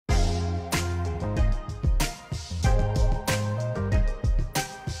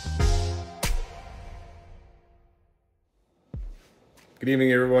Good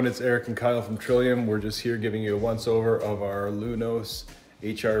evening, everyone. It's Eric and Kyle from Trillium. We're just here giving you a once over of our Lunos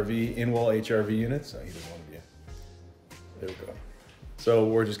HRV, in-wall HRV units. Either one of you. There we go. So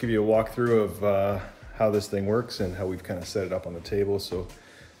we're just giving you a walkthrough of how this thing works and how we've kind of set it up on the table so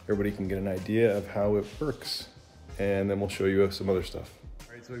everybody can get an idea of how it works. And then we'll show you some other stuff. All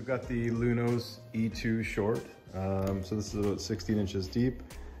right, so we've got the Lunos E2 short. So this is about 16 inches deep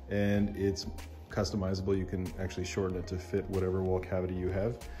and it's customizable. You can actually shorten it to fit whatever wall cavity you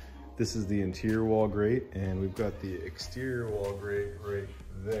have. This is the interior wall grate, and we've got the exterior wall grate right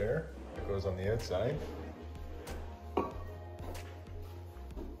there that goes on the outside.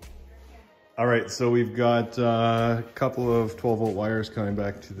 All right, so we've got a couple of 12-volt wires coming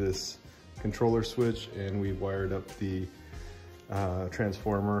back to this controller switch, and we've wired up the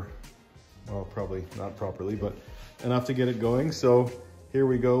transformer. Well, probably not properly, but enough to get it going. So here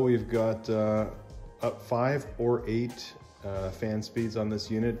we go. We've got up 5 or 8 fan speeds on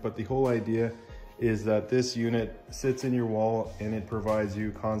this unit, but the whole idea is that this unit sits in your wall and it provides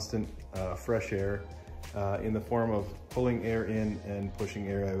you constant fresh air in the form of pulling air in and pushing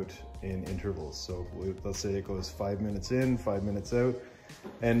air out in intervals. So let's say it goes 5 minutes in, 5 minutes out,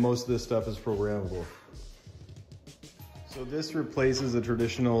 and most of this stuff is programmable. So this replaces a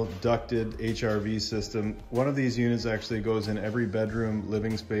traditional ducted HRV system. One of these units actually goes in every bedroom,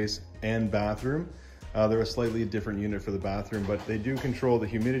 living space, and bathroom. They're a slightly different unit for the bathroom, but they do control the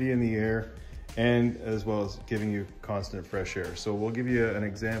humidity in the air and as well as giving you constant fresh air. So we'll give you an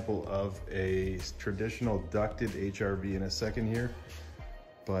example of a traditional ducted HRV in a second here,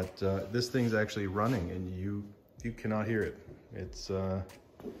 but this thing's actually running and you cannot hear it. It's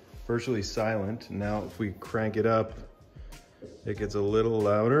virtually silent. Now if we crank it up, it gets a little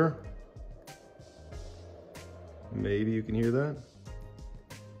louder. Maybe you can hear that.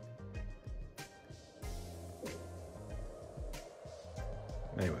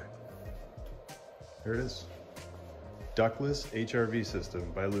 Anyway, there it is. Ductless HRV system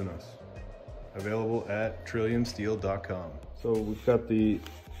by Lunos. Available at trilliumsteel.com. So we've got the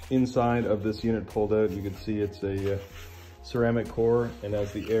inside of this unit pulled out. You can see it's a ceramic core, and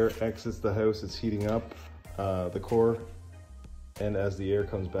as the air exits the house, it's heating up the core. And as the air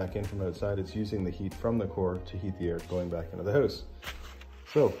comes back in from outside, it's using the heat from the core to heat the air going back into the house.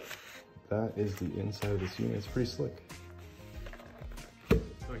 So that is the inside of this unit. It's pretty slick.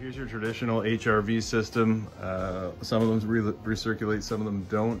 So here's your traditional HRV system. Some of them recirculate, some of them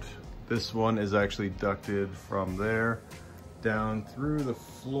don't. This one is actually ducted from there down through the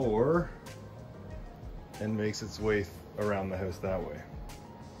floor and makes its way around the house that way.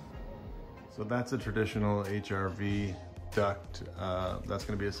 So that's a traditional HRV duct. That's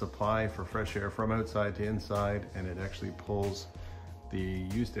going to be a supply for fresh air from outside to inside, and it actually pulls the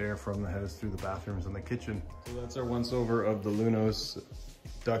used air from the house through the bathrooms and the kitchen. So that's our once over of the Lunos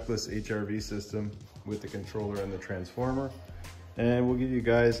ductless HRV system with the controller and the transformer. And we'll give you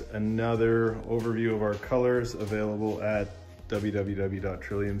guys another overview of our colors available at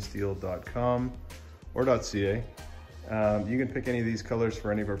www.trilliumsteel.com or .ca. You can pick any of these colors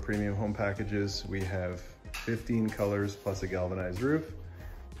for any of our premium home packages. We have 15 colors plus a galvanized roof.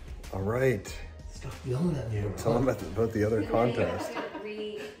 All right. Stop yelling at me. Tell them about the other contest.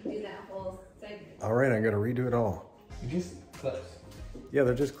 Redo that whole segment. All right, I'm gonna redo it all. You just clips. Yeah,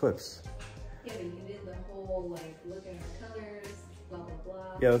 they're just clips. Yeah, but you did the whole like look at our colors, blah blah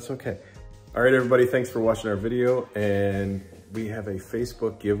blah. Yeah, that's okay. All right, everybody, thanks for watching our video, and we have a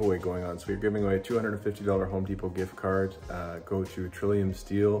Facebook giveaway going on. So we're giving away a $250 Home Depot gift card. Go to Trillium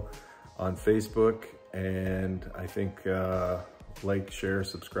Steel on Facebook, and I think like, share,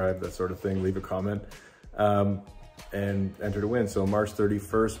 subscribe, that sort of thing. Leave a comment and enter to win. So March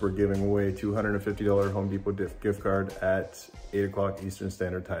 31st, we're giving away a $250 Home Depot gift card at 8 o'clock Eastern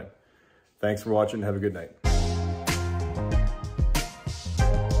Standard Time. Thanks for watching. Have a good night.